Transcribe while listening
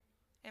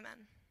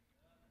Amen.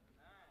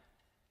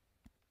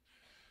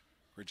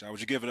 Great job. Would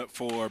you give it up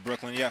for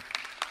Brooklyn? Yeah.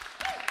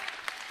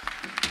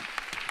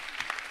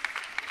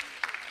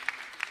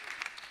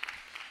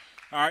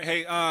 All right.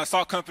 Hey,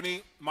 Salt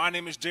Company, my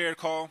name is Jared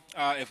Call.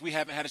 If we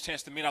haven't had a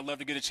chance to meet, I'd love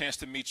to get a chance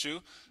to meet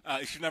you.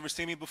 If you've never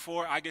seen me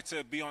before, I get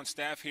to be on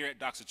staff here at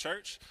Doxa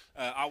Church.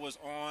 I was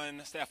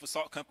on staff with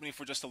Salt Company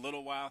for just a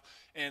little while,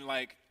 and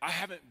I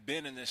haven't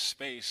been in this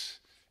space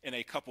in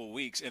a couple of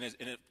weeks, and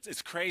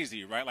it's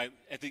crazy, right? Like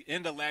at the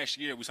end of last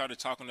year, we started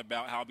talking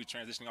about how I'll be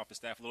transitioning off the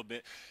staff a little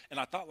bit, and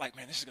I thought man,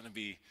 this is going to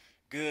be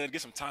good,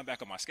 get some time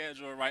back on my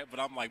schedule, right? But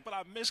I'm but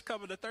I miss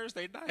coming to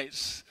Thursday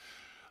nights.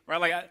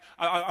 Right,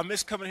 I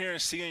miss coming here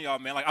and seeing y'all,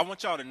 man. I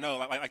want y'all to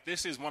know,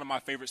 this is one of my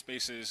favorite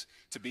spaces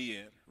to be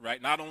in,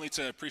 right? Not only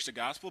to preach the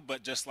gospel,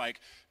 but just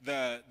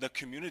the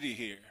community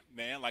here,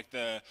 man.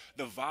 The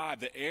vibe,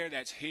 the air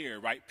that's here,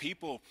 right?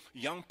 People,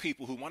 young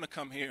people who want to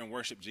come here and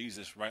worship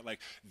Jesus, right?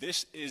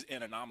 This is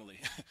an anomaly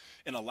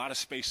in a lot of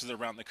spaces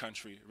around the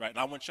country, right? And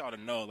I want y'all to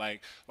know,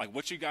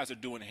 what you guys are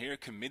doing here,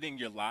 committing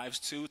your lives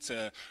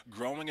to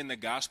growing in the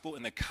gospel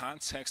in the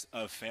context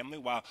of family,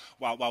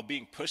 while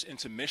being pushed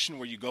into mission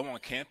where you go on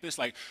campus.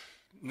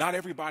 Not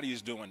everybody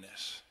is doing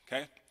this,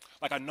 okay?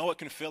 I know it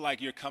can feel like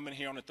you're coming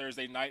here on a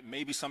Thursday night,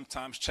 maybe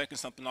sometimes checking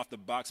something off the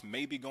box,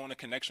 maybe going to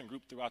connection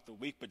group throughout the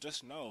week, but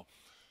just know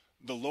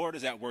the Lord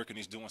is at work and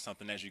he's doing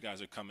something as you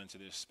guys are coming to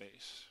this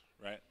space,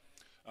 right?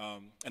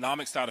 And I'm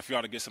excited for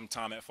y'all to get some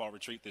time at Fall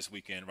Retreat this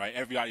weekend, right?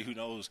 Everybody who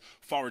knows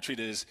Fall Retreat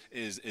is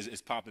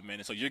popping, man.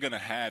 And so you're going to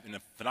have a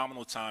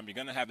phenomenal time. You're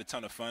going to have a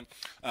ton of fun.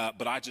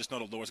 But I just know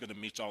the Lord's going to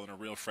meet y'all in a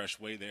real fresh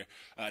way there.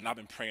 And I've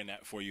been praying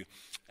that for you,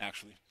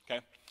 actually, okay?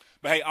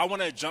 But hey, I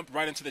want to jump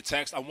right into the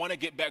text. I want to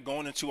get back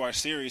going into our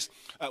series.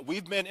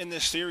 We've been in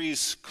this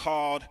series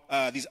called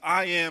these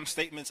I Am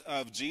Statements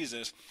of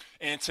Jesus.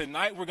 And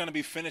tonight we're going to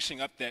be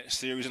finishing up that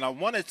series. And I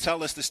want to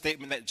tell us the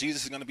statement that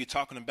Jesus is going to be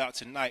talking about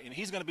tonight. And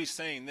he's going to be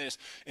saying this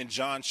in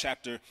John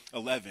chapter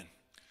 11.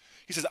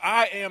 He says,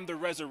 I am the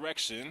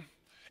resurrection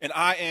and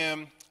I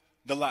am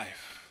the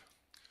life.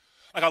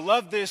 I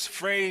love this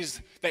phrase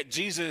that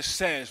Jesus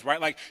says,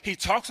 right? He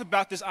talks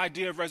about this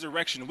idea of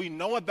resurrection. We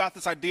know about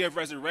this idea of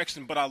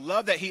resurrection, but I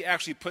love that he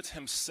actually puts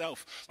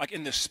himself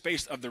in the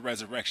space of the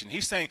resurrection.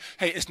 He's saying,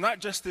 hey, it's not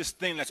just this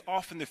thing that's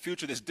off in the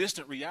future, this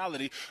distant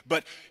reality,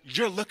 but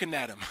you're looking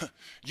at him.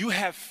 You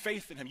have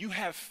faith in him. You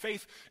have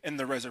faith in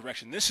the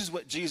resurrection. This is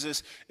what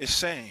Jesus is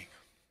saying.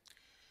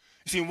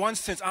 You see, in one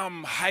sense,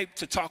 I'm hyped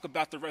to talk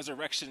about the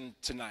resurrection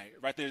tonight,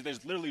 right?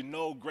 There's literally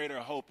no greater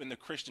hope in the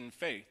Christian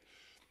faith.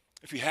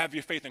 If you have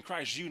your faith in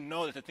Christ, you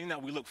know that the thing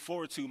that we look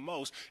forward to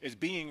most is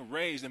being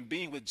raised and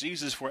being with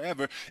Jesus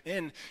forever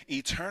in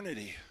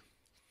eternity.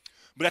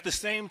 But at the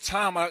same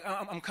time,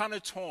 I'm kind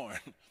of torn.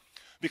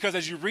 Because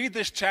as you read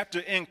this chapter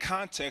in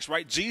context,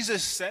 right,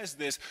 Jesus says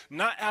this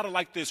not out of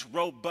this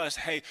robust,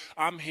 hey,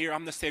 I'm here,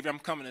 I'm the Savior, I'm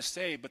coming to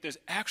save. But there's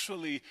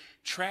actually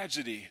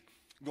tragedy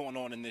going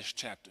on in this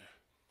chapter.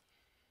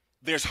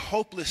 There's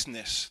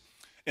hopelessness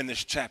in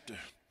this chapter.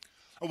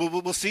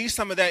 We'll see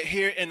some of that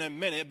here in a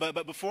minute,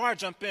 but before I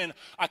jump in,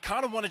 I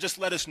kind of want to just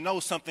let us know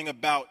something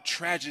about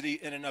tragedy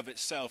in and of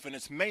itself, and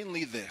it's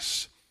mainly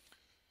this.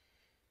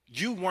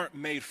 You weren't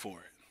made for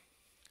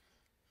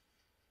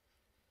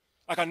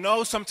it. I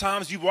know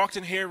sometimes you walked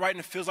in here, right, and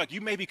it feels like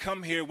you maybe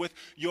come here with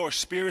your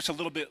spirits a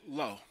little bit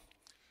low.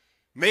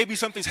 Maybe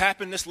something's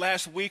happened this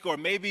last week, or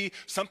maybe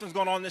something's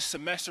going on this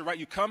semester, right?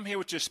 You come here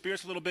with your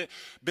spirits a little bit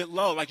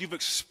low, like you've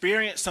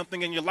experienced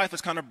something in your life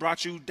that's kind of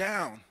brought you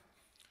down.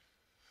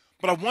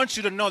 But I want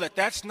you to know that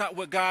that's not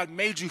what God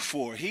made you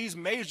for. He's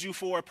made you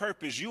for a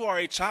purpose. You are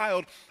a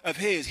child of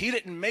his. He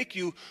didn't make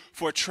you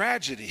for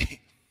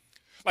tragedy.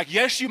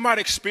 Yes, you might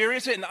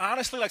experience it, and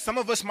honestly, some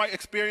of us might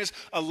experience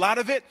a lot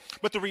of it,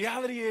 but the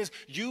reality is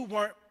you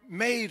weren't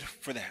made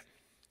for that.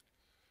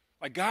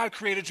 God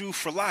created you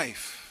for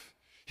life.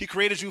 He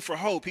created you for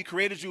hope. He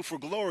created you for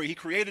glory. He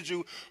created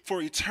you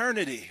for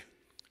eternity.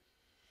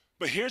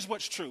 But here's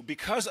what's true.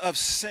 Because of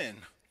sin,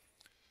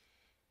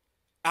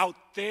 out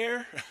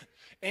there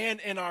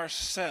and in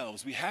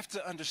ourselves, we have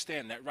to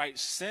understand that, right?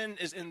 Sin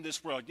is in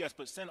this world, yes,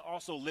 but sin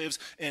also lives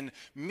in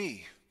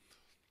me.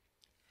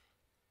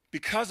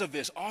 Because of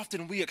this,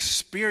 often we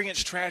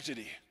experience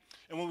tragedy.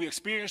 And when we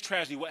experience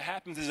tragedy, what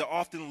happens is it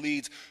often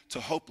leads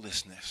to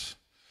hopelessness.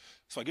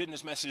 So I get in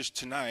this message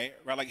tonight,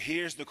 right?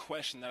 Here's the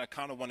question that I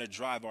kind of want to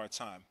drive our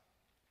time.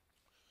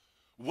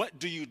 What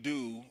do you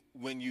do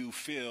when you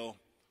feel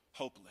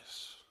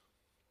hopeless?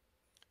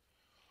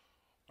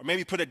 Or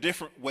maybe put a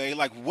different way,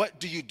 what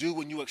do you do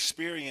when you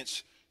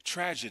experience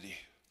tragedy?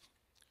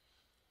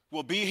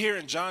 We'll be here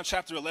in John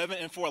chapter 11,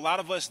 and for a lot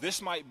of us, this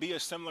might be a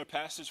similar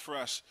passage for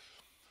us.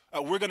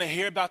 We're going to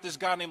hear about this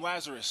guy named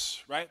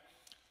Lazarus, right?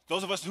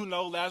 Those of us who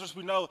know Lazarus,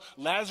 we know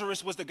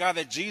Lazarus was the guy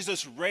that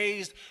Jesus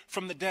raised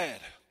from the dead.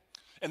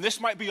 And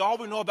this might be all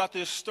we know about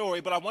this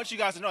story, but I want you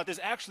guys to know that there's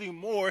actually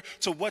more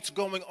to what's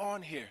going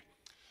on here.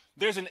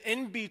 There's an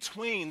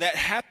in-between that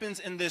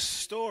happens in this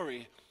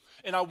story.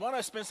 And I want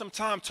to spend some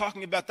time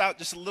talking about that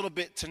just a little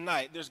bit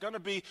tonight. There's going to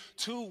be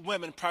two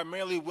women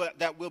primarily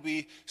that we'll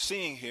be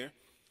seeing here.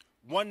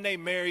 one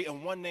named Mary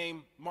and one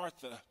named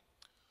Martha,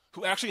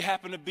 who actually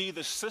happen to be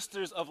the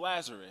sisters of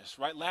Lazarus,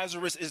 right?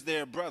 Lazarus is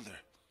their brother.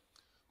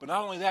 But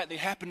not only that, they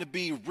happen to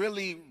be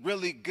really,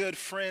 really good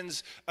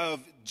friends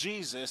of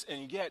Jesus,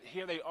 and yet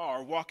here they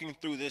are walking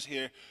through this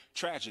here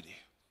tragedy.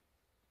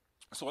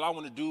 So what I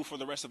want to do for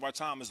the rest of our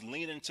time is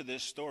lean into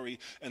this story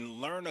and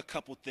learn a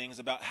couple things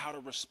about how to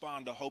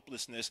respond to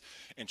hopelessness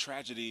and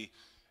tragedy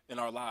in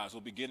our lives.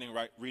 We'll begin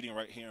reading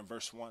right here in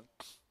verse 1.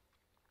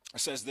 It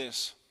says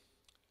this: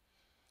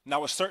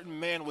 Now a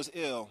certain man was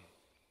ill,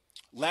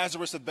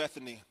 Lazarus of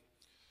Bethany,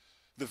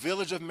 the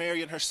village of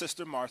Mary and her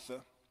sister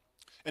Martha.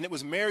 And it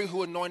was Mary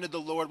who anointed the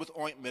Lord with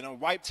ointment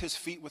and wiped his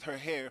feet with her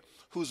hair,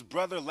 whose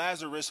brother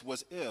Lazarus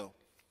was ill.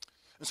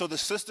 And so the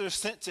sisters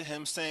sent to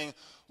him, saying,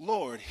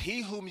 Lord,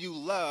 he whom you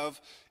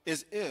love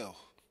is ill.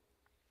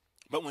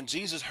 But when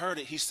Jesus heard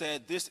it, he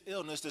said, This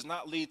illness does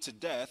not lead to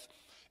death.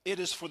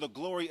 It is for the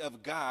glory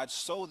of God,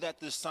 so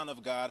that the Son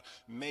of God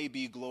may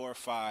be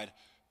glorified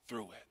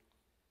through it.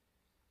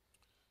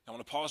 I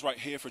want to pause right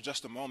here for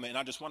just a moment, and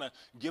I just want to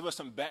give us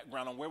some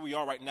background on where we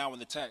are right now in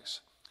the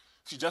text.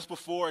 See, just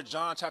before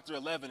John chapter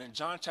 11 and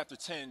John chapter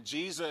 10,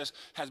 Jesus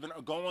has been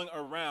going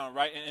around,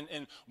 right?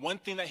 And one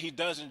thing that he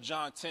does in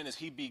John 10 is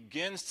he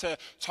begins to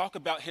talk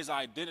about his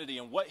identity.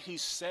 And what he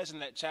says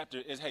in that chapter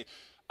is, hey,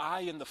 I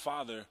and the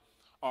Father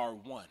are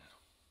one.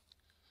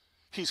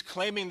 He's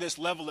claiming this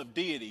level of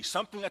deity,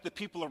 something that the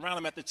people around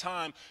him at the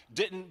time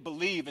didn't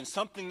believe, and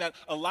something that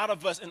a lot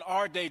of us in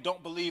our day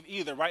don't believe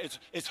either, right?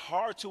 It's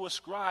hard to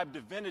ascribe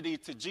divinity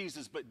to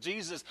Jesus, but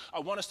Jesus, I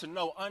want us to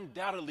know,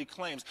 undoubtedly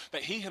claims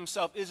that he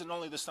himself isn't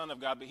only the Son of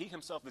God, but he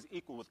himself is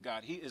equal with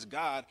God. He is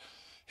God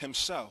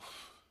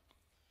himself.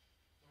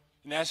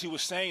 And as he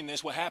was saying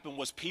this, what happened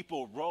was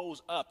people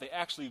rose up. They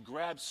actually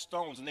grabbed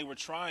stones, and they were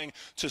trying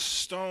to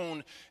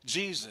stone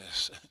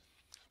Jesus.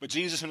 But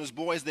Jesus and his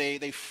boys, they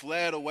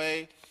fled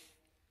away,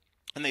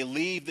 and they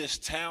leave this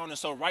town. And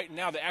so right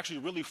now, they're actually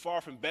really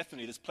far from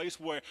Bethany, this place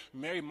where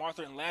Mary,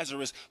 Martha, and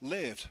Lazarus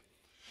lived.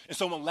 And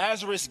so when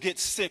Lazarus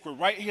gets sick, we're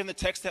right here in the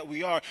text that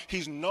we are,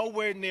 he's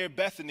nowhere near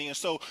Bethany. And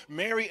so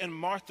Mary and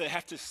Martha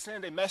have to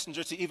send a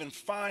messenger to even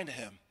find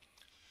him.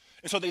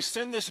 And so they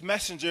send this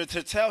messenger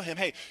to tell him,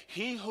 hey,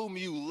 he whom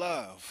you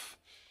love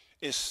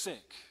is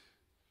sick.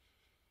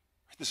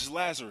 This is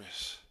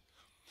Lazarus.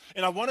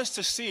 And I want us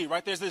to see,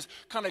 right, there's this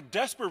kind of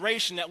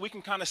desperation that we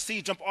can kind of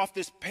see jump off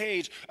this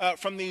page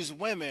from these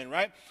women,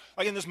 right?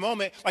 Like in this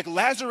moment, like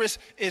Lazarus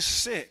is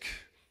sick.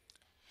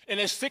 And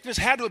his sickness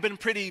had to have been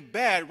pretty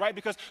bad, right?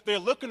 Because they're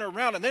looking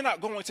around and they're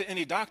not going to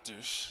any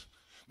doctors.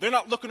 They're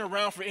not looking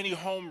around for any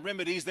home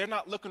remedies. They're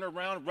not looking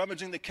around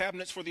rummaging the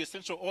cabinets for the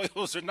essential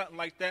oils or nothing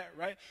like that,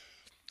 right?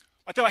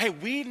 I thought, hey,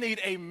 we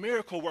need a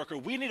miracle worker.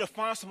 We need to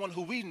find someone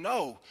who we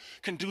know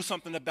can do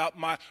something about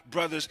my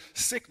brother's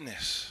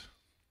sickness.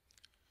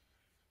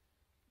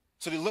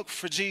 So they look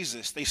for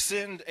Jesus. They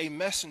send a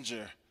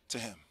messenger to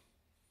him.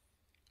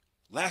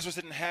 Lazarus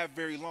didn't have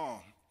very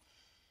long.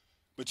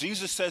 But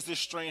Jesus says this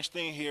strange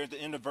thing here at the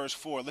end of verse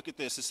 4. Look at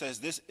this. It says,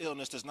 this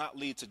illness does not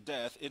lead to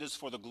death. It is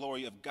for the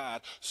glory of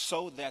God,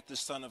 so that the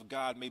Son of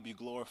God may be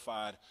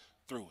glorified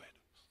through it.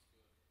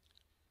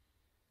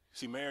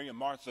 See, Mary and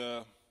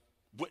Martha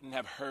wouldn't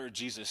have heard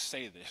Jesus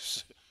say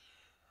this,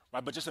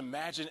 right? But just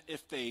imagine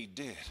if they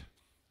did.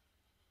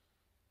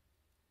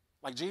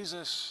 Like,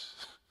 Jesus,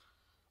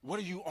 what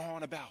are you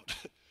on about?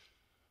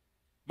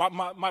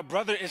 My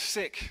brother is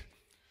sick.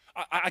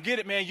 I get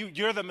it, man.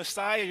 You're the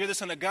Messiah. You're the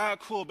Son of God.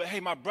 Cool. But hey,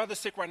 my brother's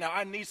sick right now.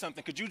 I need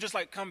something. Could you just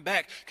come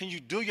back? Can you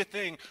do your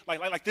thing?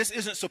 Like this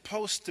isn't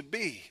supposed to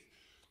be.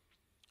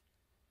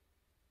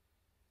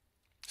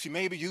 See,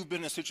 maybe you've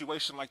been in a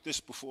situation like this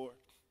before.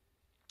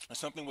 And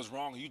something was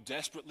wrong. You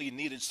desperately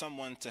needed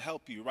someone to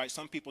help you, right?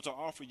 Some people to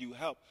offer you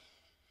help.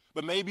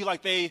 But maybe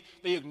they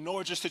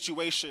ignored your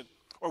situation.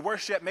 Or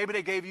worse yet, maybe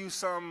they gave you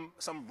some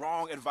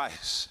wrong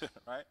advice,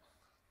 right?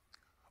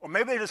 Or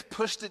maybe they just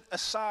pushed it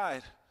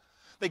aside.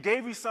 They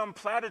gave you some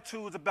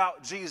platitudes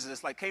about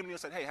Jesus, like came to you and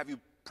said, hey, have you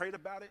prayed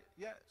about it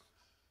yet?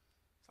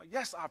 It's like,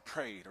 yes, I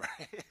prayed,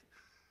 right?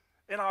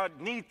 And I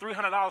need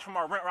 $300 from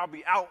my rent or I'll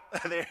be out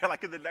there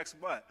in the next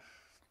month.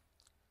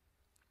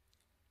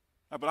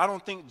 But I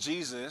don't think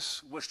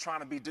Jesus was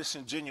trying to be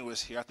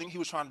disingenuous here. I think he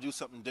was trying to do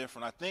something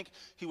different. I think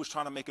he was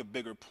trying to make a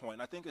bigger point.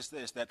 And I think it's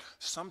this, that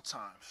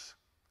sometimes,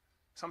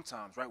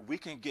 right, we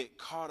can get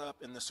caught up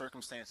in the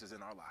circumstances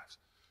in our lives.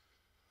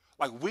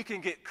 Like we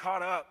can get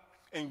caught up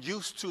and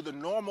used to the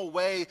normal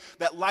way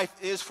that life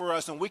is for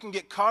us, and we can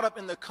get caught up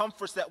in the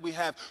comforts that we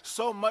have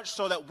so much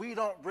so that we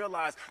don't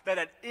realize that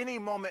at any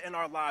moment in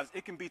our lives,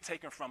 it can be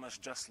taken from us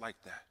just like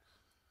that.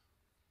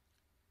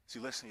 See,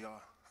 listen,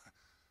 y'all.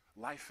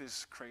 Life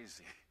is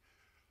crazy,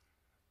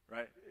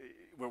 right?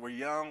 We're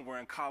young, we're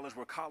in college,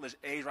 we're college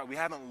age, right? We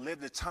haven't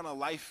lived a ton of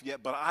life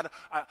yet, but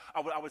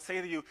I would say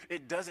to you,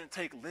 it doesn't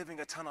take living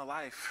a ton of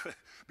life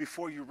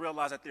before you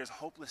realize that there's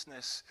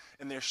hopelessness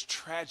and there's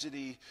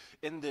tragedy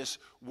in this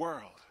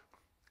world.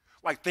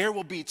 Like there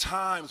will be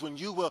times when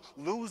you will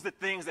lose the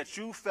things that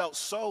you felt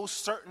so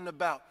certain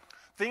about.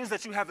 Things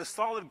that you have a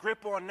solid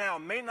grip on now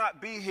may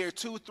not be here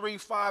 2, 3,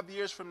 5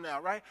 years from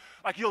now, right?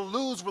 Like you'll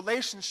lose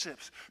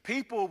relationships.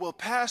 People will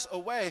pass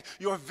away.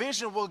 Your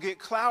vision will get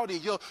cloudy.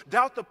 You'll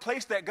doubt the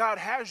place that God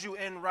has you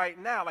in right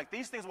now. Like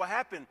these things will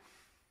happen.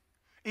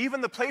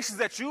 Even the places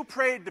that you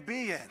prayed to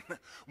be in,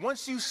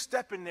 once you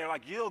step in there,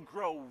 like you'll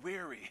grow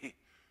weary.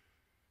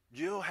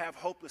 You'll have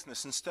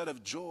hopelessness instead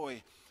of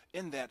joy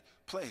in that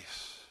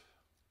place.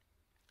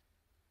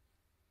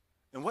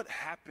 And what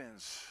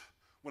happens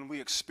when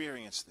we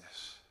experience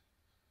this?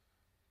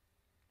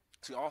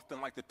 See,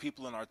 often like the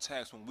people in our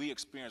text, when we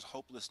experience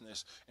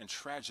hopelessness and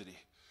tragedy,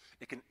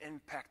 it can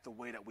impact the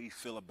way that we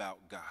feel about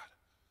God.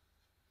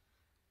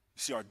 You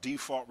see, our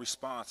default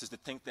response is to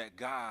think that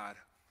God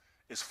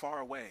is far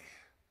away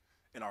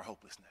in our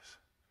hopelessness.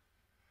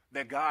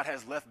 That God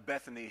has left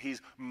Bethany.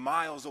 He's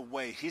miles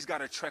away. He's got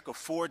to trek a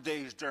 4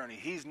 days journey.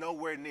 He's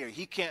nowhere near.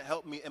 He can't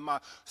help me in my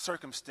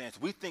circumstance.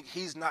 We think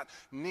he's not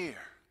near.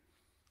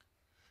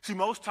 See,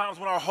 most times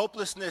when our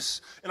hopelessness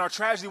and our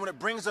tragedy, when it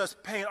brings us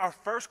pain, our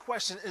first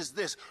question is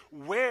this: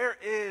 where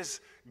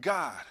is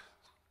God?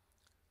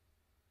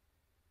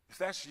 If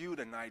that's you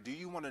tonight, do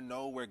you want to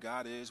know where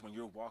God is when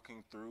you're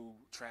walking through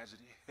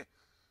tragedy?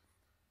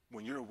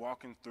 When you're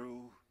walking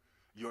through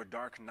your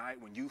dark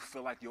night, when you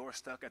feel like you're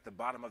stuck at the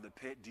bottom of the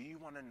pit, do you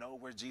want to know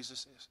where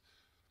Jesus is?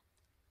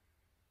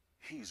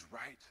 He's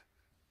right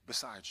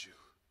beside you.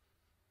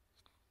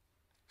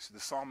 See,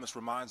 the psalmist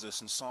reminds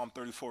us in Psalm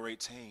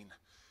 34:18,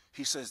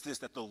 he says this,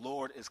 that the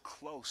Lord is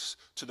close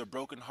to the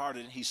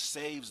brokenhearted and he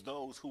saves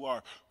those who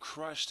are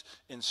crushed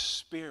in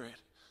spirit.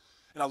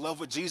 And I love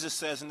what Jesus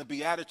says in the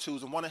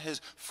Beatitudes in one of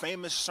his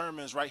famous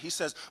sermons, right? He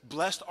says,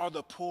 blessed are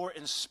the poor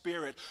in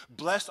spirit.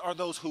 Blessed are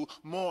those who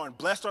mourn.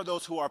 Blessed are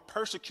those who are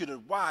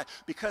persecuted. Why?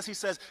 Because he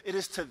says it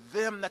is to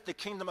them that the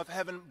kingdom of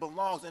heaven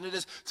belongs. And it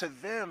is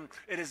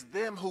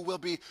them who will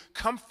be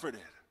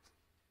comforted.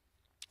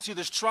 See,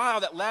 this trial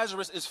that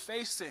Lazarus is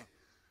facing,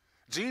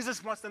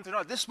 Jesus wants them to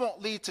know this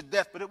won't lead to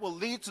death, but it will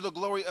lead to the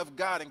glory of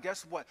God. And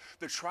guess what?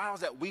 The trials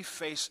that we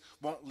face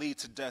won't lead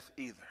to death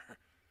either.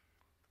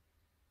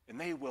 And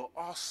they will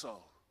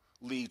also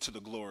lead to the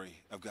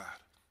glory of God.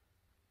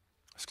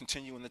 Let's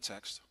continue in the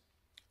text.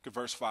 Look at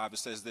verse 5. It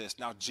says this: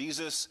 Now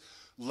Jesus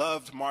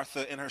loved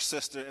Martha and her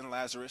sister and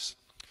Lazarus.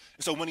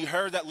 And so when he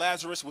heard that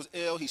Lazarus was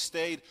ill, he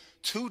stayed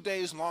 2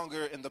 days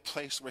longer in the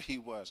place where he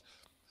was.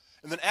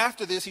 And then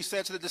after this, he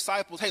said to the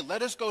disciples, hey,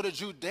 let us go to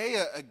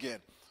Judea again.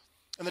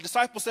 And the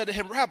disciples said to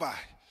him, Rabbi,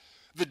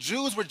 the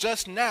Jews were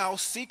just now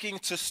seeking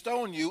to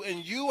stone you,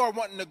 and you are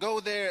wanting to go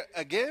there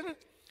again?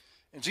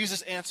 And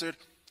Jesus answered,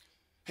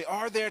 hey,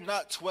 are there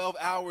not 12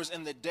 hours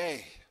in the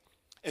day?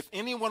 If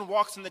anyone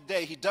walks in the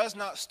day, he does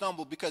not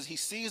stumble because he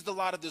sees the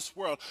light of this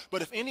world.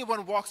 But if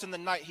anyone walks in the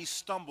night, he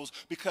stumbles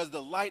because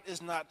the light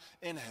is not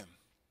in him.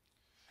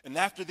 And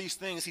after these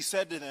things, he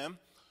said to them,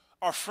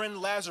 our friend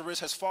Lazarus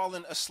has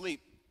fallen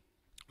asleep,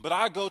 but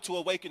I go to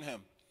awaken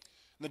him.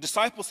 And the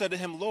disciples said to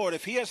him, Lord,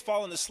 if he has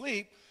fallen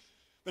asleep,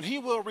 then he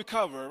will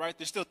recover, right?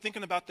 They're still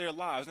thinking about their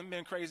lives. They've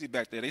been crazy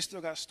back there. They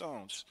still got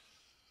stones.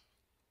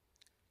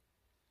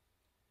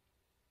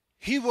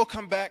 He will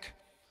come back.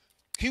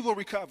 He will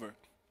recover.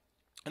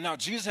 And now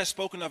Jesus has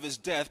spoken of his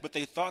death, but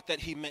they thought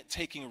that he meant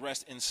taking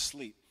rest in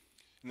sleep.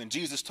 And then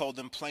Jesus told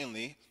them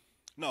plainly,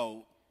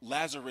 no,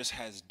 Lazarus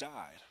has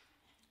died.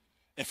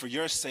 And for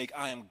your sake,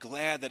 I am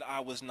glad that I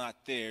was not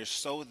there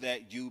so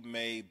that you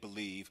may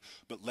believe,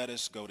 but let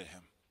us go to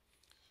him.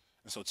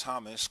 And so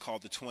Thomas,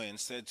 called the twin,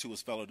 said to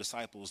his fellow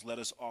disciples, let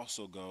us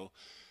also go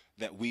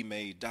that we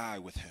may die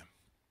with him.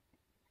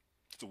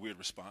 It's a weird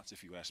response,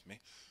 if you ask me.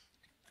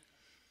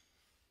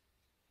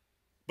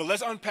 But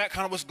let's unpack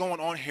kind of what's going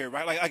on here,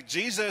 right? Like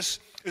Jesus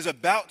is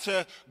about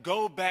to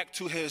go back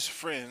to his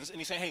friends, and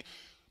he's saying, hey,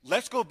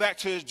 let's go back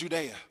to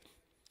Judea.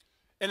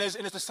 And his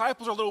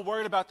disciples are a little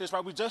worried about this,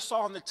 right? We just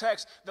saw in the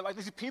text that like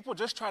these people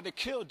just tried to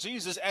kill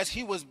Jesus as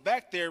he was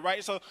back there,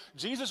 right? So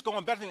Jesus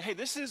going back thinking, hey,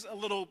 this is a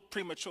little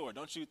premature,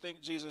 don't you think,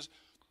 Jesus?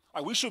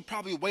 Like, we should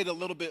probably wait a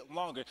little bit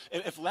longer.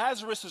 If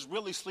Lazarus is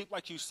really asleep,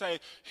 like you say,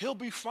 he'll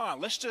be fine.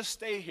 Let's just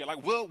stay here.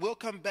 Like, we'll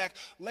come back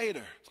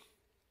later.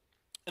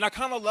 And I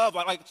kind of love,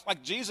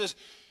 like Jesus,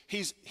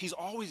 he's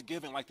always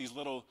giving like these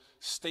little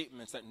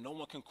statements that no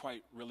one can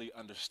quite really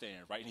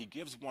understand, right? And he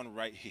gives one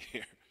right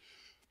here.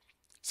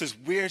 It's this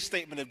weird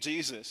statement of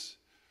Jesus.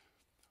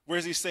 Where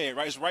does he say it,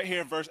 right? It's right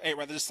here in verse 8,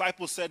 right? The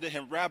disciples said to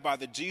him, Rabbi,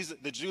 the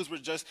Jews were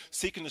just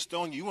seeking to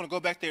stone you. You want to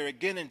go back there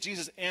again? And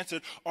Jesus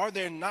answered, are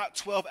there not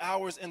 12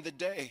 hours in the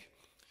day?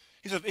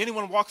 He said, if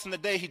anyone walks in the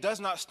day, he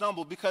does not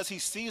stumble because he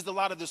sees the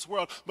light of this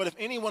world. But if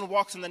anyone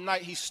walks in the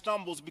night, he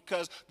stumbles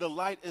because the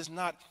light is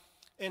not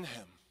in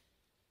him.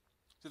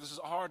 So this is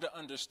hard to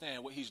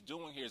understand. What he's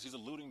doing here is he's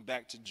alluding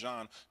back to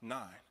John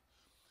 9.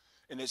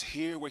 And it's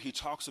here where he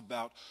talks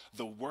about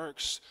the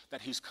works that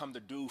he's come to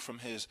do from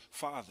his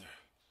Father.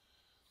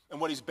 And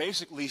what he's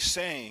basically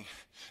saying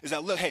is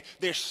that, look, hey,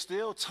 there's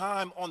still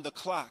time on the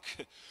clock.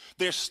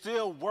 There's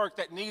still work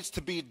that needs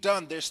to be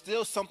done. There's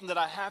still something that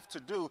I have to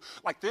do.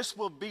 Like, this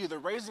will be the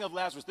raising of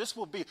Lazarus. This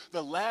will be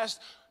the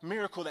last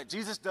miracle that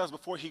Jesus does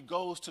before he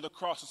goes to the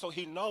cross. And so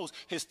he knows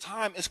his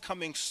time is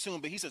coming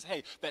soon. But he says,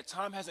 hey, that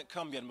time hasn't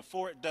come yet. And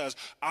before it does,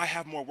 I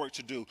have more work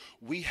to do.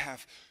 We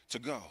have to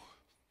go.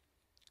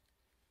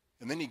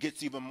 And then he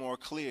gets even more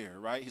clear,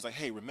 right? He's like,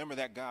 hey, remember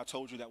that guy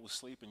told you that was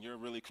sleep and you're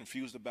really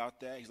confused about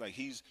that? He's like,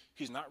 he's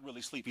not really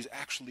asleep. He's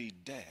actually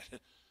dead.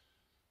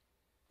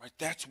 Right?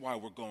 That's why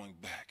we're going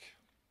back.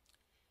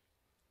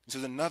 This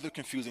is another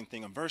confusing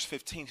thing. In verse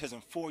 15, it says,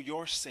 and for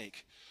your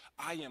sake,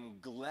 I am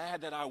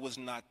glad that I was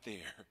not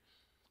there.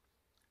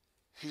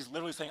 He's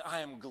literally saying, I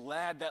am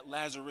glad that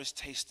Lazarus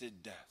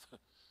tasted death.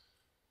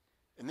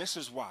 And this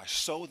is why,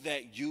 so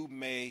that you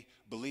may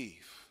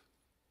believe.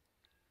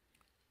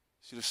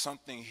 See, there's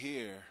something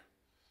here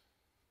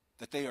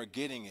that they are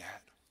getting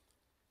at.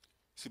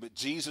 See, but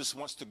Jesus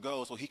wants to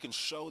go so he can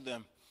show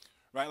them,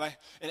 right? Like,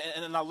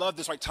 and I love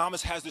this, right?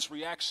 Thomas has this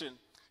reaction.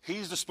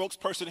 He's the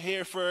spokesperson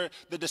here for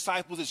the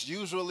disciples. It's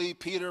usually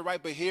Peter,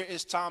 right? But here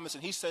is Thomas,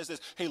 and he says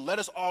this, hey, let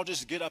us all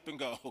just get up and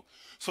go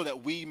so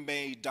that we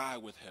may die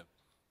with him.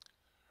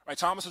 Right?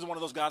 Thomas is one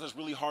of those guys that's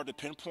really hard to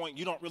pinpoint.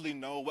 You don't really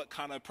know what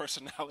kind of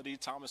personality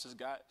Thomas has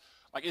got.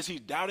 Like, is he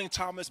doubting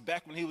Thomas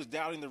back when he was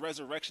doubting the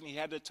resurrection? He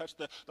had to touch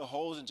the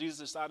holes and Jesus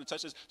decided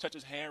to touch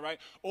his hand, right?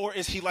 Or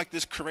is he like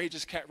this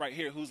courageous cat right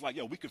here who's like,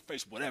 yo, we can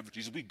face whatever,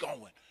 Jesus, we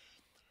going.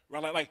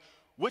 Right? Like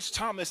which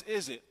Thomas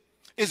is it?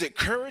 Is it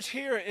courage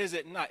here or is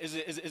it not? Is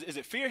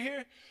it fear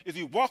here? Is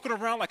he walking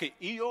around like an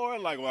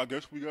Eeyore? Like, well, I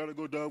guess we got to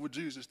go down with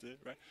Jesus then,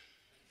 right?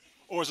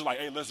 Or is it like,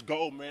 hey, let's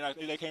go, man.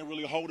 They can't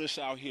really hold us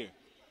out here.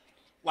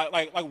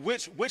 Like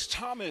which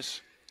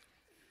Thomas?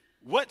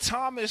 What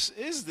Thomas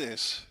is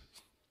this?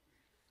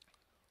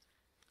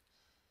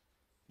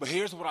 But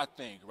here's what I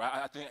think, right?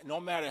 I think no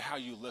matter how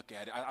you look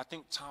at it, I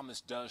think Thomas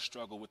does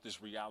struggle with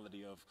this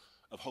reality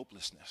of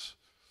hopelessness.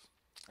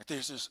 Like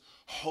there's this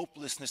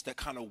hopelessness that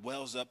kind of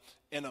wells up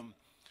in him.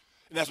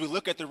 And as we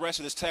look at the rest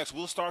of this text,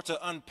 we'll start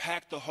to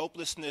unpack the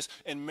hopelessness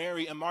in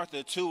Mary and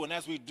Martha too. And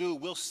as we do,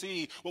 we'll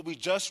see what we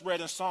just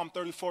read in Psalm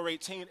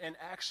 34:18 in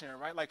action,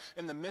 right? Like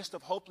in the midst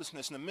of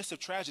hopelessness, in the midst of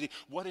tragedy,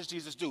 what does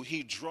Jesus do?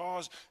 He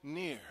draws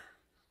near.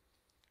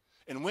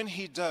 And when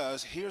he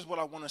does, here's what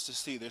I want us to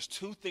see. There's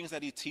two things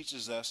that he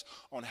teaches us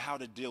on how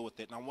to deal with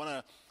it. And I want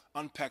to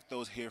unpack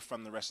those here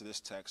from the rest of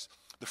this text.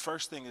 The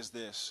first thing is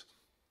this.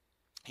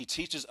 He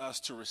teaches us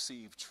to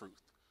receive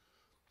truth.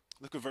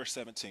 Look at verse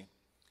 17. It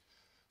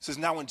says,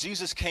 now when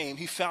Jesus came,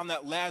 he found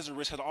that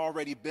Lazarus had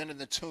already been in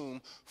the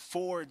tomb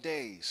 4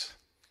 days.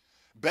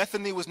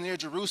 Bethany was near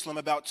Jerusalem,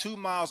 about 2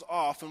 miles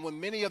off, and when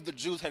many of the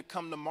Jews had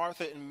come to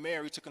Martha and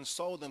Mary to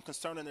console them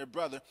concerning their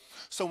brother,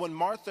 so when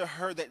Martha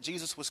heard that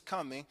Jesus was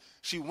coming,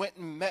 she went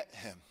and met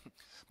him.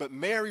 But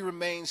Mary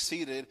remained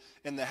seated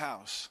in the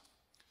house.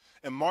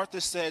 And Martha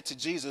said to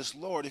Jesus,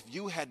 Lord, if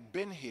you had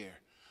been here,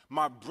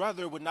 my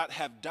brother would not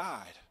have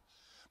died.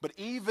 But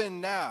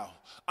even now,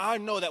 I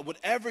know that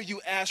whatever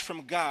you ask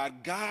from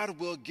God, God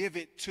will give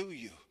it to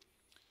you.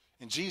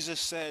 And Jesus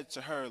said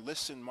to her,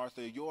 listen,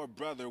 Martha, your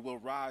brother will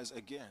rise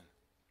again.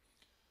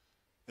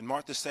 And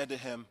Martha said to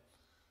him,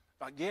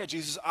 yeah,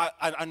 Jesus,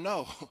 I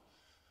know.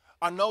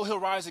 I know he'll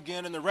rise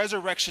again in the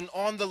resurrection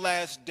on the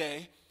last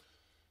day.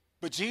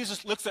 But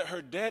Jesus looks at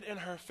her dead in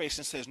her face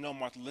and says, no,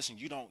 Martha, listen,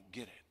 you don't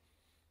get it.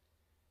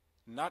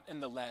 Not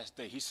in the last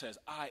day. He says,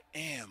 I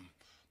am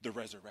the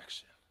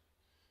resurrection.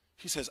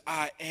 He says,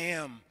 I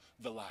am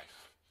the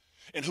life.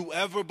 And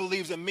whoever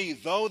believes in me,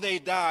 though they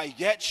die,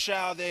 yet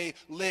shall they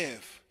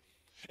live.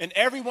 And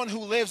everyone who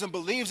lives and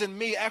believes in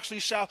me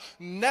actually shall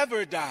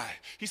never die.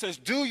 He says,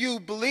 do you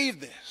believe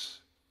this?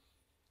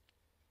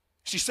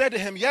 She said to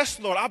him, yes,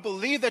 Lord, I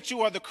believe that you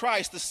are the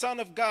Christ, the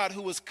Son of God,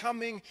 who is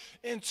coming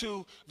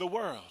into the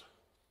world.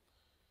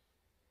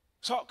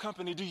 Salt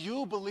Company, do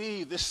you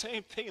believe the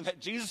same thing that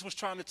Jesus was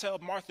trying to tell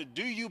Martha?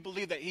 Do you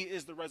believe that he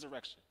is the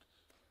resurrection?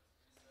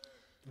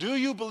 Do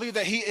you believe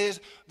that he is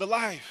the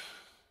life?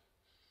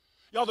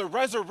 Y'all, the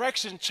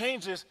resurrection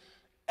changes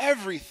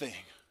everything.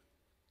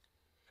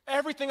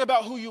 Everything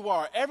about who you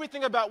are,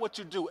 everything about what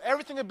you do,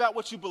 everything about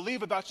what you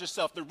believe about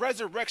yourself. The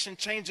resurrection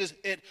changes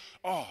it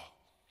all.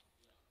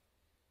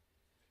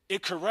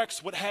 It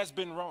corrects what has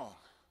been wrong.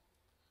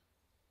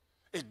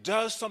 It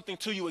does something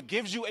to you. It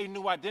gives you a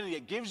new identity.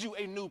 It gives you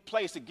a new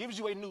place. It gives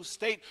you a new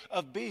state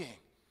of being.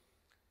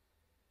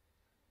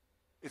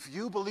 If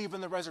you believe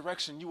in the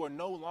resurrection, you are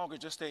no longer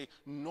just a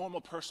normal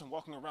person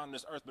walking around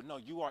this earth, but no,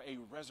 you are a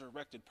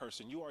resurrected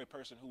person. You are a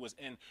person who was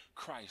in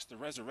Christ. The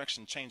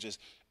resurrection changes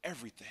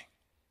everything.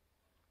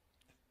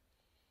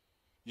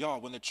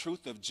 Y'all, when the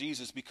truth of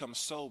Jesus becomes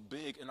so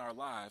big in our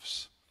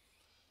lives,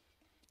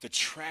 the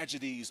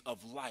tragedies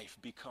of life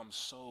become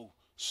so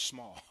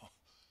small.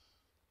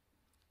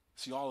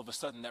 See, all of a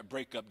sudden that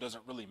breakup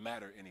doesn't really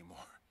matter anymore.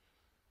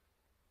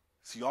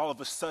 See, all of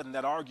a sudden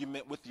that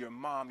argument with your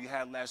mom you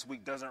had last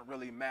week doesn't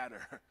really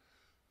matter.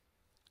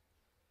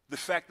 The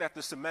fact that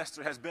the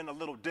semester has been a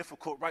little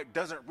difficult, right,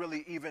 doesn't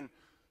really even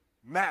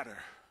matter.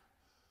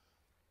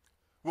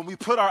 When we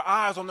put our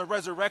eyes on the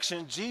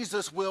resurrection,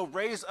 Jesus will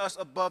raise us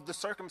above the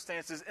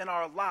circumstances in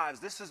our lives.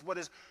 This is what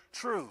is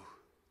true.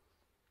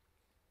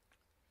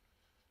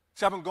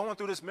 See, I've been going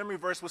through this memory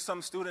verse with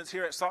some students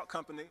here at Salt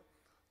Company.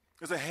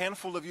 There's a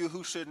handful of you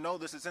who should know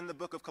this. It's in the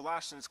book of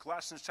Colossians,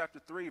 Colossians chapter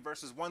 3,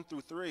 verses 1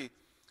 through 3.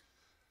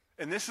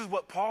 And this is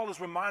what Paul is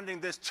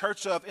reminding this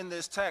church of in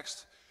this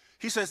text.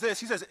 He says this,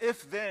 he says,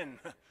 if then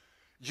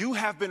you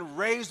have been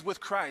raised with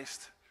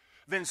Christ,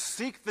 then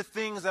seek the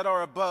things that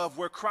are above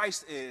where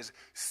Christ is,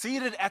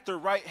 seated at the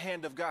right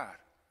hand of God.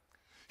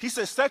 He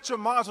says, set your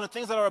minds on the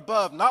things that are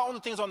above, not on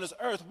the things on this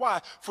earth.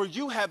 Why? For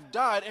you have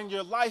died and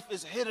your life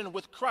is hidden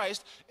with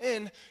Christ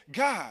in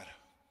God.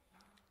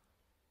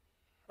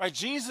 Right?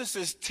 Jesus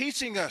is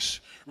teaching us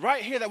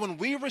right here that when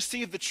we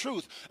receive the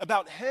truth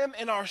about him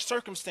and our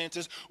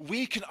circumstances,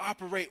 we can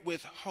operate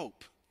with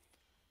hope.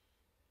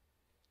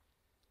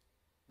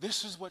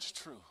 This is what's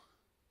true.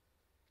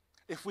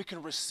 If we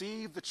can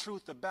receive the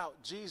truth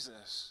about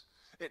Jesus,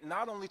 it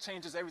not only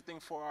changes everything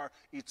for our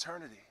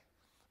eternity,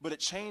 but it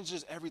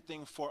changes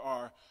everything for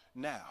our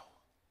now.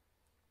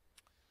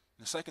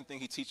 And the second thing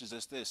he teaches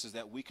us this is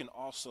that we can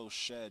also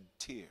shed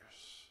tears.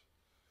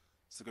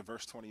 Let's look at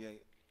verse 28.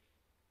 It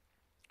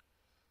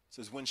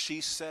says, when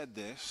she said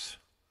this,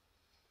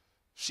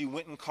 she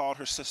went and called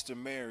her sister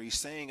Mary,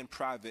 saying in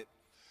private,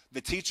 the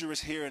teacher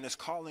is here and is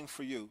calling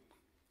for you.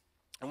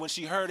 And when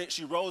she heard it,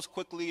 she rose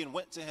quickly and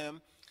went to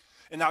him.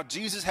 And now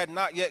Jesus had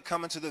not yet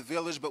come into the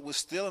village, but was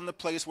still in the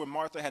place where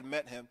Martha had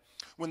met him.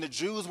 When the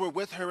Jews were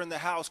with her in the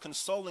house,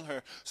 consoling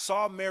her,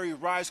 saw Mary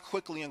rise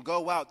quickly and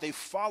go out, they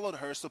followed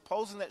her,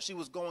 supposing that she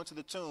was going to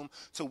the tomb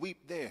to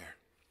weep there.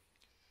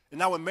 And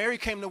now when Mary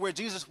came to where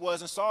Jesus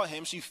was and saw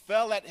him, she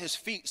fell at his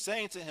feet,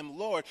 saying to him,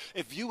 Lord,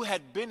 if you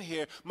had been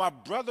here, my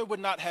brother would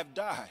not have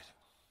died.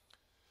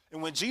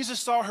 And when Jesus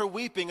saw her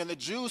weeping, and the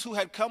Jews who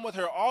had come with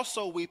her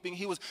also weeping,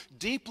 he was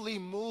deeply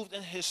moved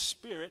in his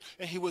spirit,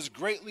 and he was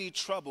greatly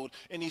troubled.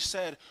 And he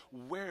said,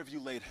 where have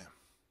you laid him?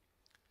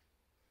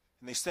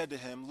 And they said to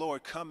him,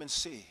 Lord, come and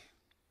see.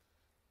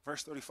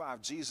 Verse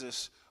 35,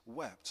 Jesus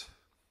wept.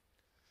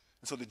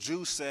 And so the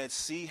Jews said,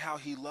 see how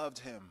he loved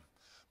him.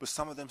 But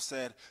some of them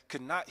said,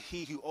 could not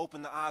he who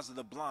opened the eyes of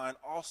the blind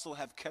also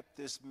have kept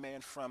this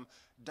man from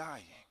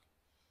dying?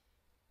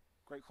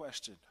 Great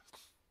question.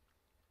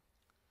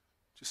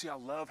 You see, I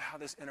love how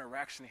this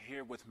interaction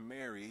here with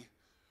Mary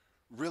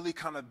really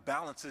kind of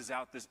balances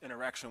out this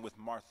interaction with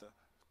Martha.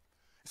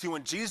 See,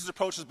 when Jesus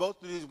approaches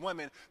both of these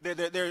women,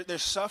 they're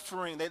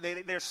suffering,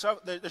 they're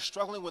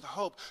struggling with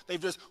hope.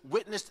 They've just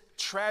witnessed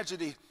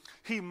tragedy.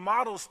 He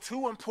models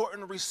two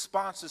important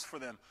responses for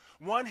them.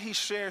 One, he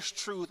shares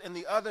truth, and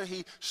the other,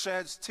 he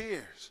sheds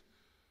tears.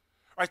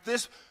 Right,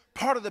 this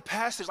part of the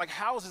passage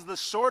houses the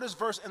shortest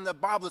verse in the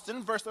Bible. It's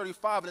in verse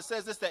 35, and it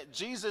says this, that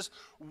Jesus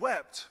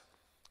wept.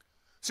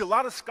 See, a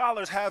lot of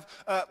scholars have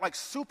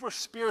super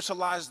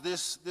spiritualized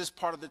this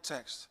part of the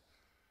text,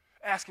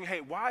 asking,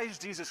 hey, why is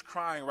Jesus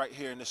crying right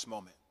here in this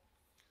moment?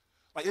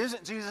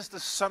 Isn't Jesus the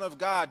Son of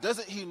God?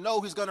 Doesn't he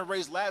know he's going to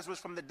raise Lazarus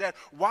from the dead?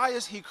 Why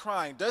is he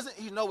crying? Doesn't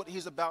he know what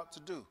he's about to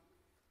do?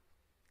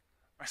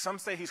 Some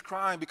say he's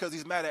crying because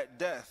he's mad at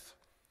death,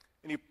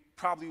 and he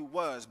probably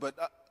was, but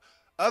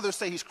others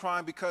say he's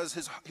crying because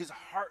his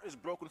heart is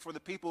broken for the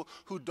people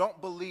who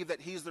don't believe that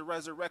he's the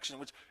resurrection,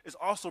 which is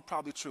also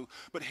probably true.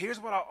 But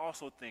here's what I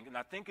also think, and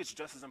I think it's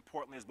just as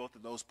important as both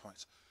of those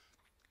points.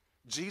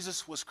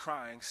 Jesus was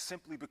crying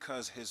simply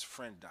because his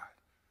friend died.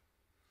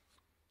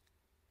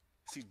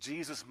 See,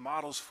 Jesus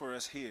models for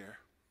us here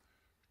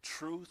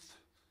truth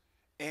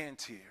and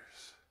tears.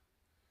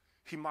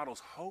 He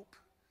models hope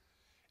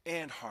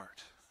and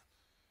heart.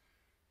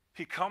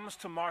 He comes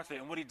to Martha,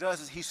 and what he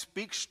does is he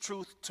speaks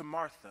truth to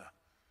Martha.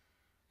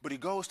 But he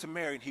goes to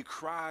Mary and he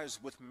cries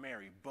with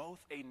Mary, both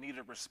a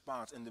needed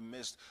response in the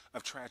midst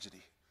of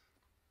tragedy.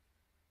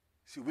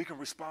 See, we can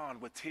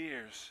respond with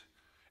tears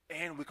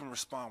and we can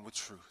respond with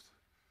truth.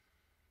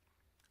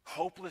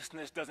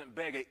 Hopelessness doesn't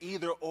beg an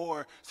either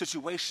or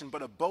situation,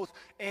 but a both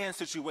and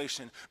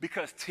situation,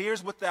 because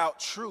tears without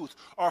truth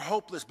are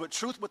hopeless, but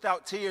truth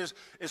without tears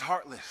is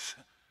heartless.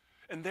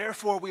 And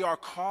therefore we are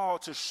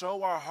called to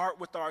show our heart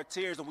with our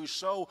tears, and we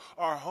show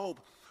our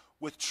hope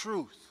with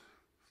truth.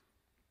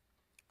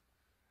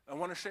 I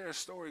want to share a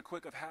story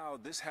quick of how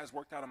this has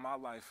worked out in my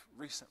life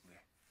recently.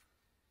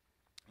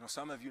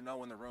 Some of you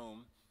know in the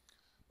room,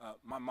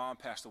 my mom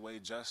passed away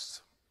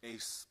just a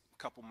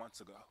couple months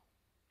ago.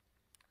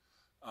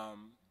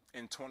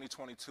 In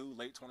 2022,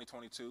 late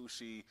 2022,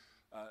 she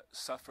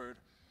suffered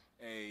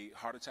a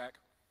heart attack,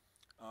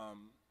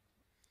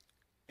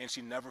 and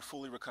she never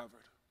fully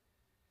recovered.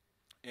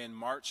 In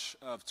March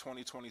of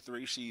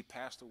 2023, she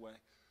passed away.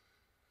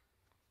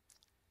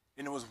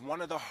 And it was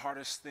one of the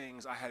hardest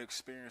things I had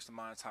experienced in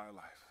my entire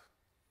life.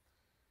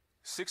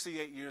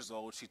 68 years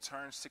old, she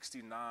turned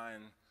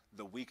 69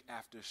 the week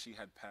after she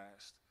had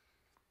passed.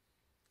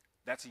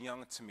 That's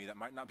young to me. That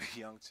might not be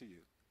young to you,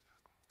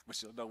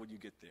 but you'll know when you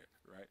get there,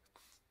 right?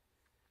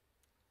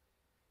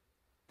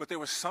 But there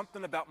was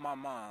something about my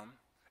mom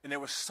And there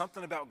was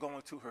something about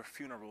going to her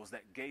funerals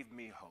that gave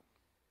me hope.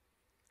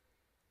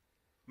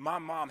 My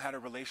mom had a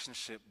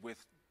relationship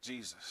with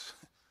Jesus.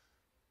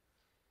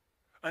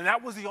 And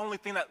that was the only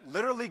thing that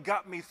literally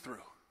got me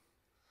through.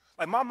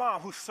 Like my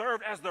mom, who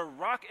served as the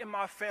rock in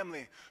my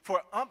family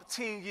for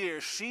umpteen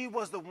years, she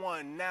was the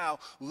one now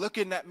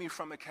looking at me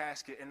from a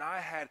casket, and I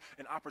had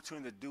an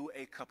opportunity to do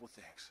a couple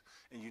things.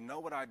 And you know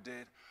what I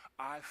did?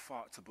 I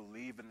fought to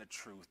believe in the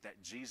truth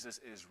that Jesus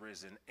is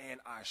risen, and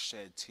I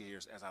shed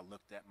tears as I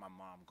looked at my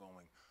mom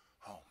going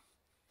home.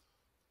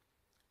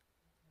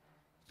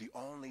 The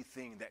only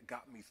thing that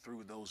got me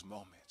through those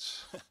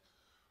moments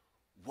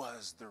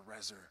was the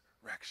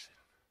resurrection.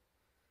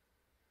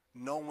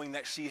 Knowing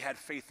that she had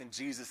faith in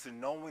Jesus, and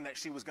knowing that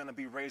she was going to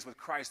be raised with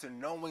Christ, and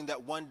knowing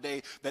that one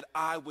day that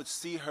I would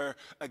see her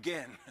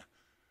again.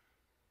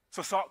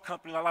 So Salt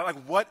Company, like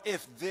what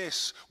if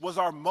this was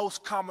our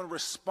most common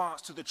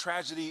response to the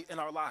tragedy in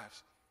our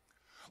lives?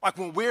 Like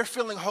when we're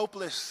feeling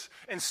hopeless,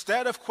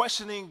 instead of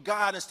questioning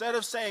God, instead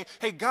of saying,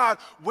 hey, God,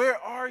 where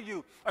are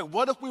you? Like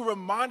what if we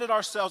reminded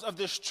ourselves of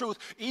this truth,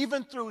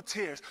 even through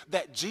tears,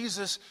 that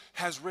Jesus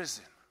has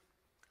risen?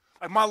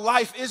 Like my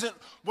life isn't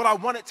what I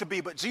want it to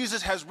be, but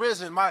Jesus has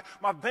risen. My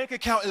bank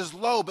account is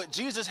low, but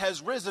Jesus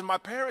has risen. My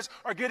parents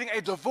are getting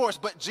a divorce,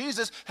 but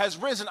Jesus has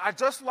risen. I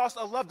just lost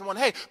a loved one.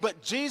 Hey,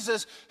 but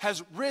Jesus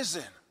has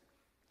risen.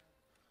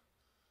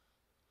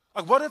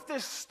 Like what if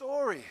this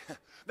story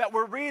that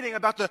we're reading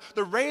about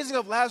the raising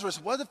of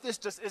Lazarus, what if this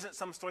just isn't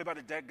some story about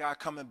a dead guy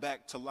coming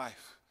back to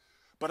life,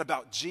 but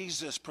about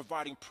Jesus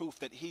providing proof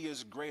that he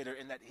is greater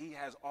and that he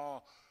has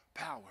all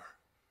power?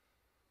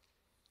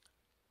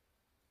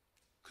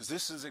 Because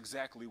this is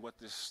exactly what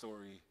this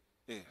story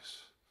is.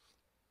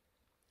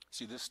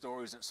 See, this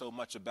story isn't so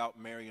much about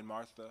Mary and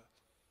Martha.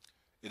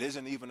 It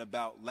isn't even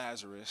about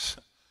Lazarus.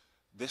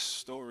 This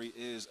story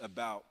is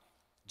about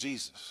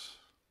Jesus.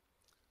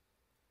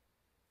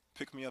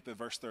 Pick me up at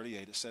verse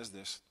 38. It says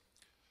this.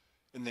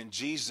 And then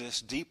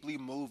Jesus, deeply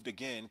moved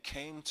again,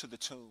 came to the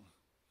tomb.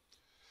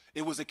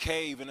 It was a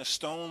cave, and a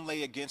stone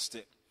lay against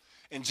it.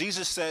 And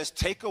Jesus says,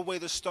 take away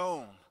the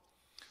stone.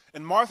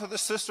 And Martha, the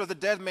sister of the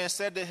dead man,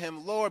 said to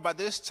him, Lord, by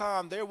this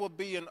time there will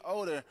be an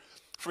odor,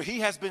 for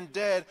he has been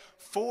dead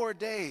 4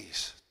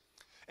 days.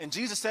 And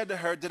Jesus said to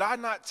her, did I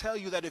not tell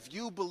you that if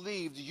you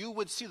believed, you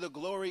would see the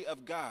glory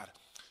of God?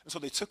 And so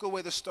they took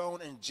away the stone,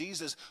 and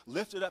Jesus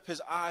lifted up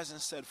his eyes and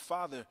said,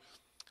 Father,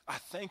 I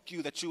thank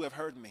you that you have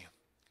heard me.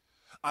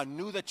 I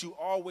knew that you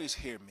always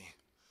hear me.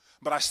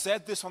 But I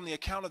said this on the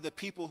account of the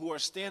people who are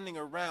standing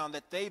around,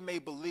 that they may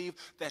believe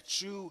that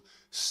you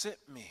sent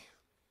me.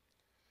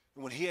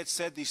 And when he had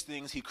said these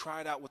things, he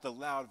cried out with a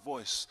loud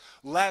voice,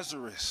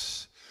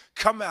 Lazarus,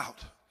 come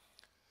out.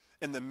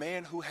 And the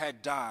man who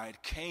had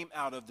died came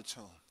out of the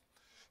tomb,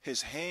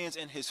 his hands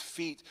and his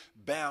feet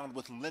bound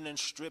with linen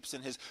strips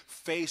and his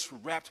face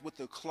wrapped with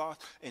a cloth.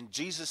 And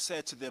Jesus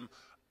said to them,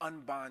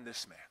 unbind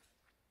this man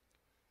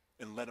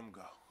and let him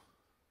go.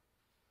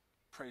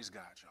 Praise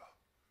God,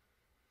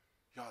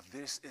 y'all. Y'all,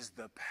 this is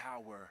the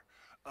power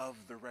of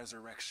the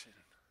resurrection.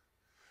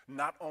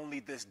 Not only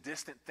this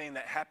distant thing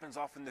that happens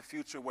off in the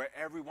future where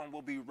everyone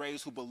will be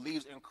raised who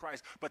believes in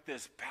Christ, but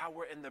there's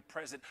power in the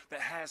present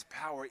that has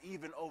power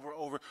even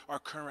over our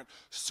current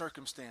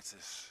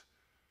circumstances.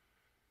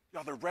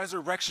 Y'all, the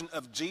resurrection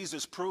of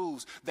Jesus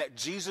proves that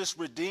Jesus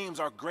redeems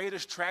our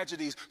greatest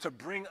tragedies to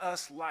bring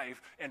us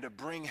life and to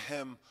bring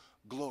him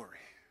glory.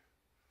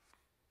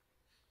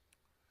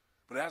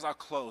 But as I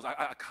close,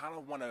 I kind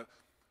of want to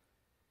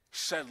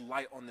shed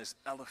light on this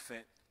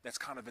elephant that's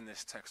kind of in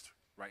this text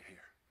right here.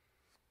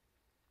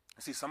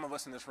 See, some of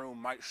us in this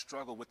room might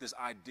struggle with this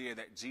idea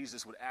that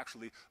Jesus would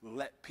actually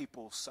let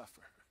people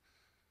suffer.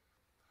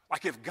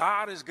 Like if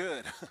God is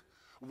good,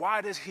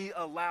 why does he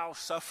allow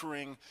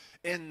suffering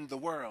in the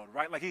world,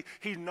 right? Like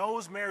he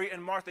knows Mary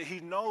and Martha.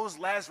 He knows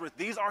Lazarus.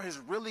 These are his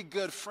really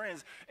good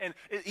friends. And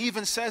it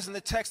even says in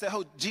the text that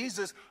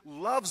Jesus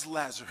loves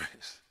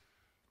Lazarus.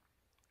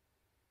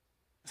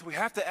 So we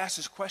have to ask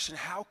this question,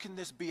 how can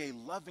this be a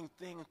loving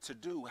thing to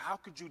do? How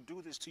could you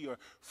do this to your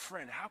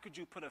friend? How could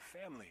you put a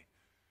family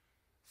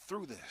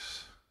through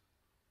this?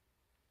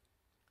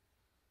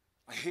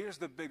 Here's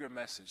the bigger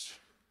message.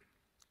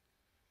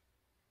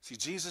 See,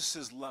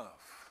 Jesus'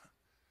 love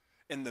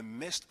in the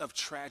midst of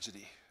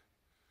tragedy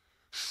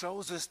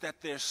shows us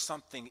that there's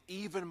something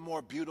even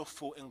more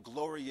beautiful and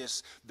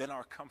glorious than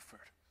our comfort.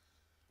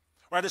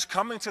 Right? It's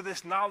coming to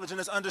this knowledge and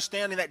this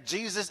understanding that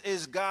Jesus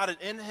is God and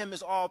in him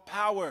is all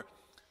power.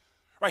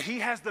 Right? He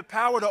has the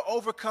power to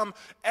overcome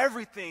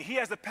everything. He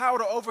has the power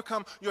to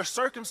overcome your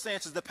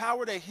circumstances, the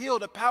power to heal,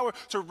 the power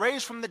to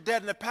raise from the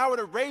dead, and the power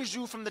to raise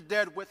you from the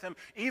dead with him,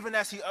 even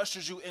as he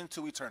ushers you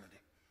into eternity.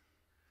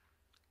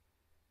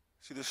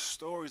 See, this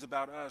story is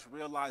about us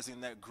realizing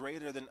that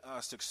greater than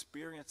us,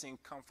 experiencing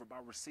comfort by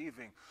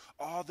receiving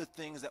all the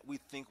things that we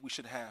think we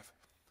should have.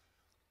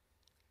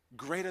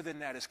 Greater than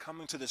that is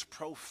coming to this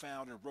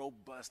profound and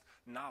robust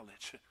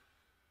knowledge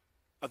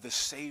of the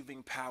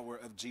saving power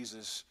of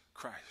Jesus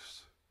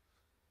Christ.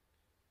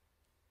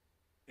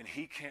 And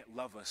he can't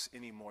love us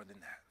any more than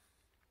that.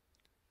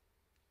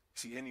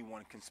 See,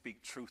 anyone can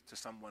speak truth to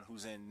someone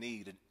who's in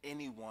need, and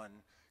anyone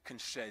can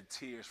shed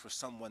tears for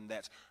someone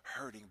that's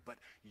hurting, but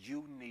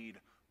you need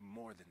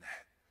more than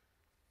that.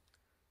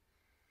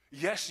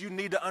 Yes, you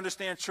need to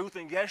understand truth,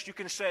 and yes, you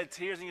can shed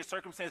tears in your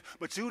circumstance,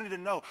 but you need to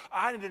know,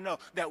 I need to know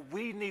that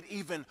we need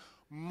even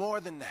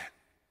more than that.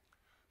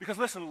 Because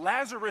listen,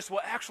 Lazarus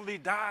will actually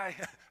die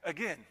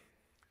again.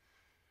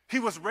 He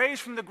was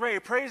raised from the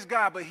grave, praise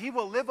God, but he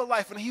will live a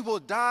life and he will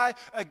die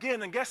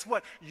again. And guess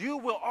what? You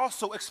will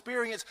also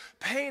experience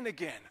pain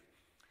again.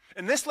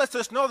 And this lets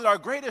us know that our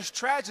greatest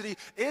tragedy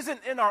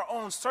isn't in our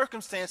own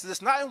circumstances.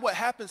 It's not in what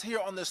happens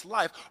here on this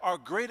life. Our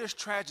greatest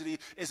tragedy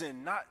is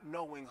in not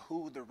knowing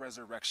who the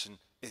resurrection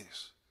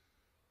is.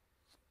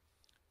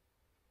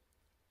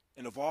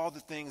 And of all the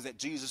things that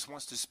Jesus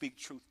wants to speak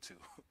truth to,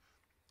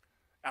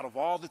 out of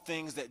all the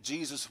things that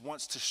Jesus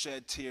wants to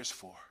shed tears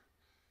for,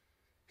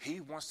 he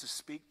wants to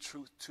speak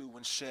truth to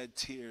and shed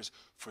tears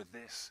for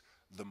this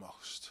the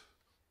most.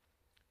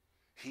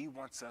 He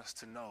wants us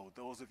to know,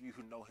 those of you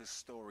who know his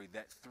story,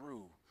 that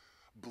through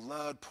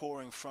blood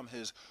pouring from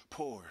his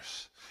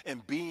pores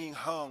and being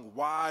hung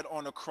wide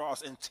on a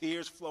cross and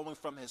tears flowing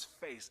from his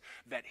face,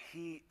 that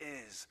he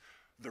is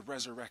the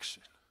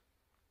resurrection.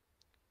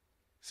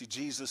 See,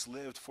 Jesus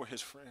lived for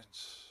his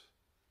friends.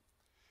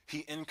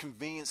 He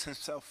inconvenienced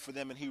himself for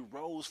them, and he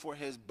rose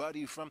his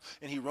buddy from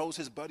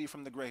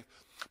the grave.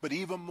 But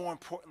even more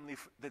importantly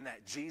than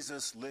that,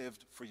 Jesus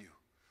lived for you.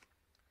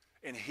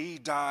 And he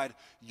died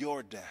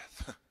your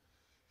death.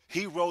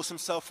 He rose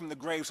himself from the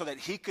grave so that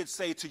he could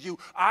say to you,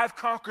 I've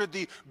conquered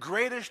the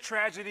greatest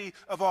tragedy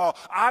of all.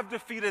 I've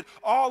defeated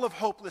all of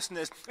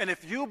hopelessness. And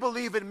if you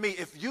believe in me,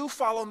 if you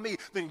follow me,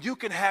 then you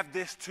can have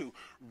this too.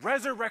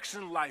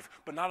 Resurrection life,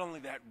 but not only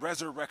that,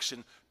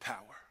 resurrection power.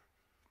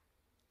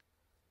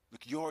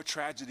 Look, your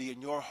tragedy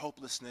and your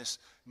hopelessness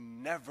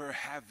never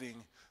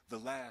having the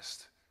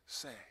last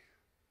say.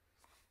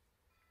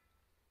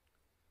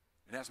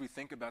 And as we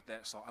think about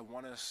that, so I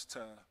want us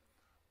to,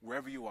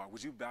 wherever you are,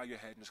 would you bow your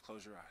head and just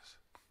close your eyes?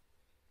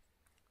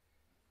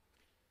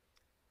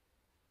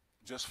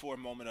 Just for a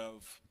moment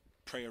of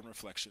prayer and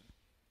reflection.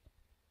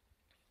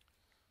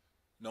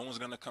 No one's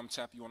going to come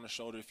tap you on the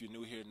shoulder if you're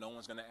new here. No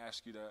one's going to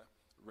ask you to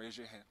raise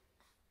your hand.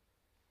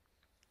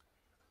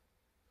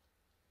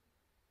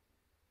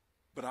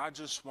 But I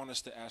just want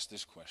us to ask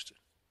this question.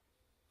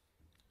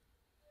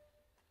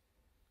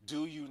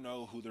 Do you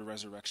know who the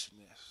resurrection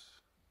is?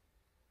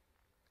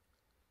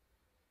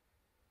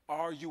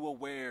 Are you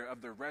aware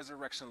of the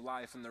resurrection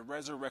life and the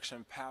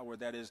resurrection power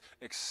that is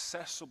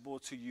accessible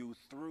to you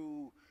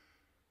through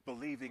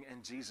believing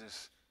in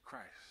Jesus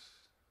Christ?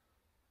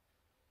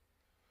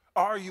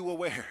 Are you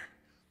aware?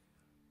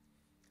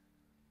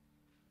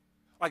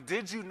 Like,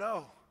 did you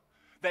know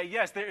that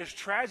yes, there is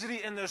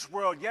tragedy in this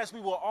world. Yes,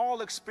 we will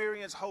all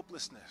experience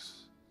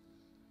hopelessness.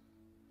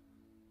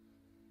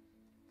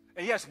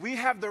 And yes, we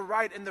have the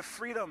right and the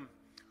freedom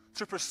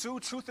to pursue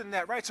truth in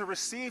that, right? To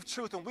receive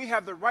truth. And we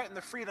have the right and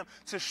the freedom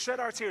to shed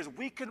our tears.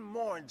 We can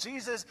mourn.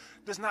 Jesus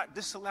does not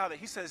disallow that.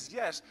 He says,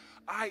 yes,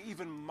 I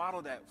even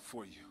model that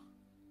for you.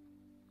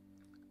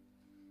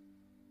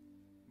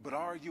 But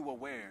are you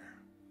aware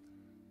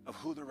of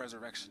who the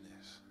resurrection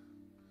is?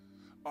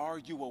 Are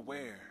you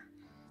aware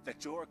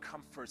that your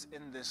comforts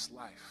in this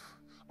life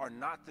are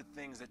not the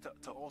things that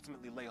to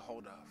ultimately lay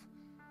hold of,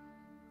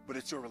 but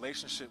it's your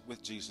relationship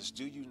with Jesus?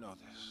 Do you know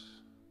this?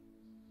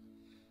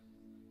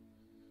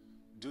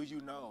 Do you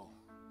know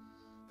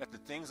that the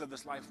things of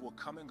this life will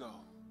come and go,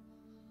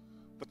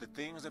 but the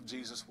things of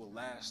Jesus will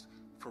last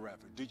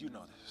forever? Do you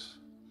know this?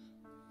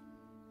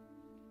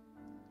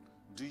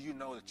 Do you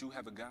know that you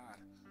have a God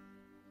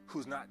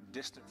who's not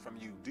distant from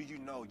you? Do you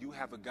know you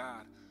have a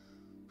God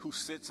who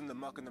sits in the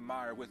muck and the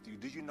mire with you?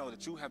 Do you know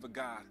that you have a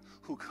God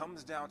who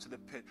comes down to the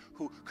pit,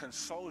 who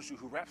consoles you,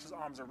 who wraps his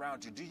arms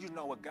around you? Do you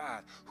know a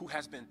God who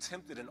has been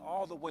tempted in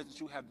all the ways that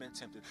you have been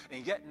tempted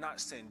and yet not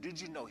sinned? Did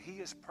you know he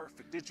is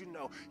perfect? Did you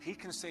know he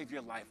can save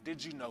your life?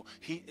 Did you know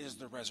he is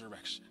the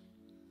resurrection?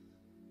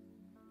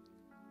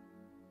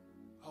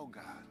 Oh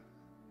God,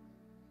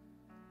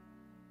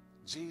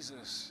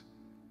 Jesus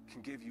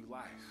can give you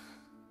life.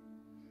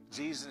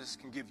 Jesus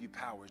can give you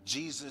power.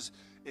 Jesus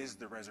is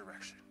the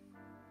resurrection.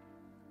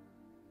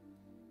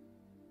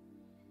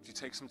 Would you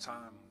take some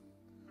time?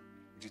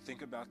 Would you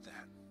think about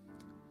that?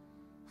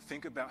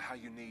 Think about how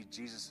you need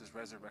Jesus'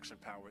 resurrection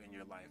power in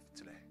your life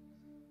today.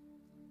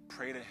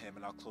 Pray to him,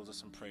 and I'll close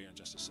us in prayer in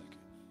just a second.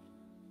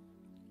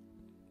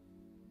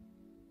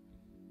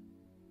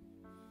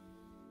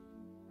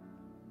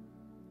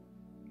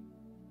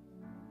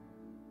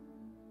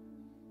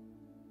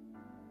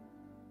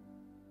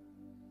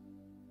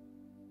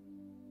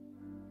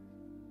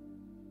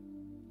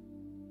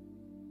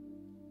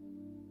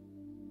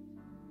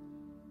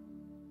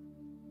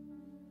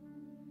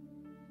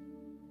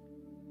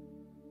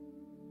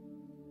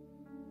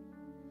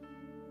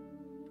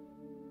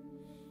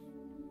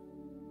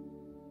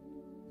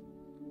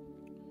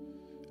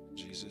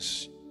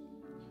 Jesus,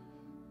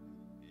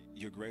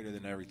 you're greater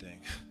than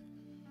everything.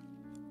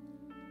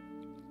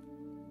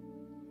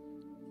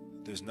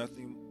 there's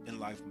nothing in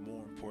life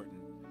more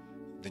important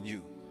than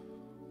you.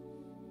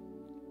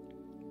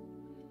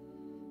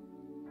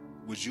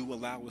 Would you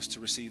allow us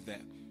to receive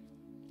that?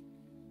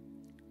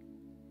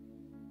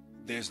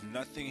 There's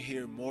nothing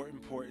here more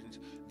important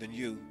than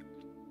you.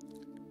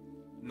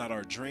 Not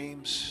our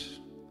dreams,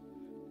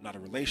 not a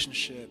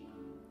relationship,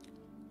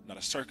 not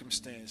a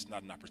circumstance,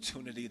 not an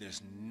opportunity.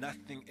 There's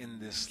nothing in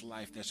this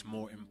life that's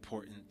more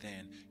important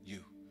than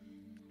you.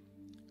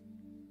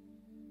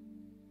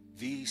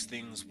 These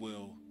things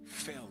will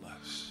fail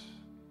us.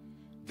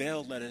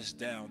 They'll let us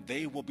down.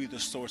 They will be the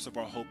source of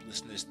our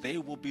hopelessness. They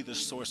will be the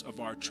source of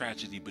our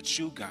tragedy. But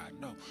you, God,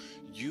 no,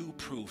 you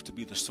prove to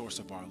be the source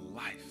of our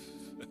life.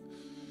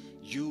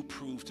 You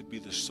prove to be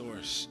the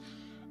source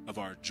of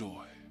our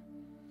joy.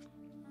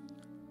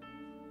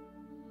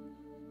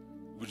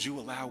 Would you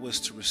allow us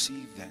to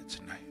receive that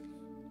tonight?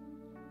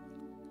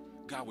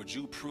 God, would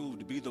you prove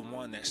to be the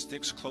one that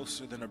sticks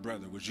closer than a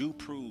brother? Would you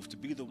prove to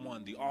be the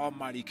one, the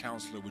almighty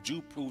counselor? Would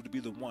you prove to be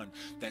the one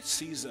that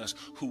sees us,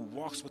 who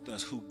walks with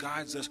us, who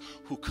guides us,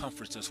 who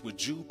comforts us?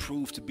 Would you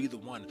prove to be the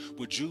one?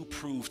 Would you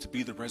prove to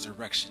be the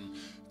resurrection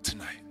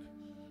tonight?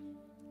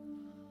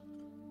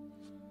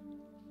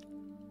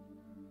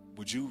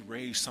 Would you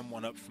raise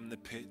someone up from the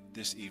pit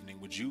this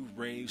evening? Would you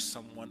raise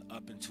someone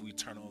up into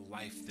eternal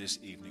life this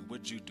evening?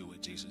 Would you do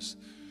it, Jesus?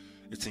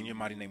 It's in your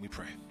mighty name we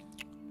pray.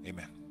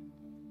 Amen.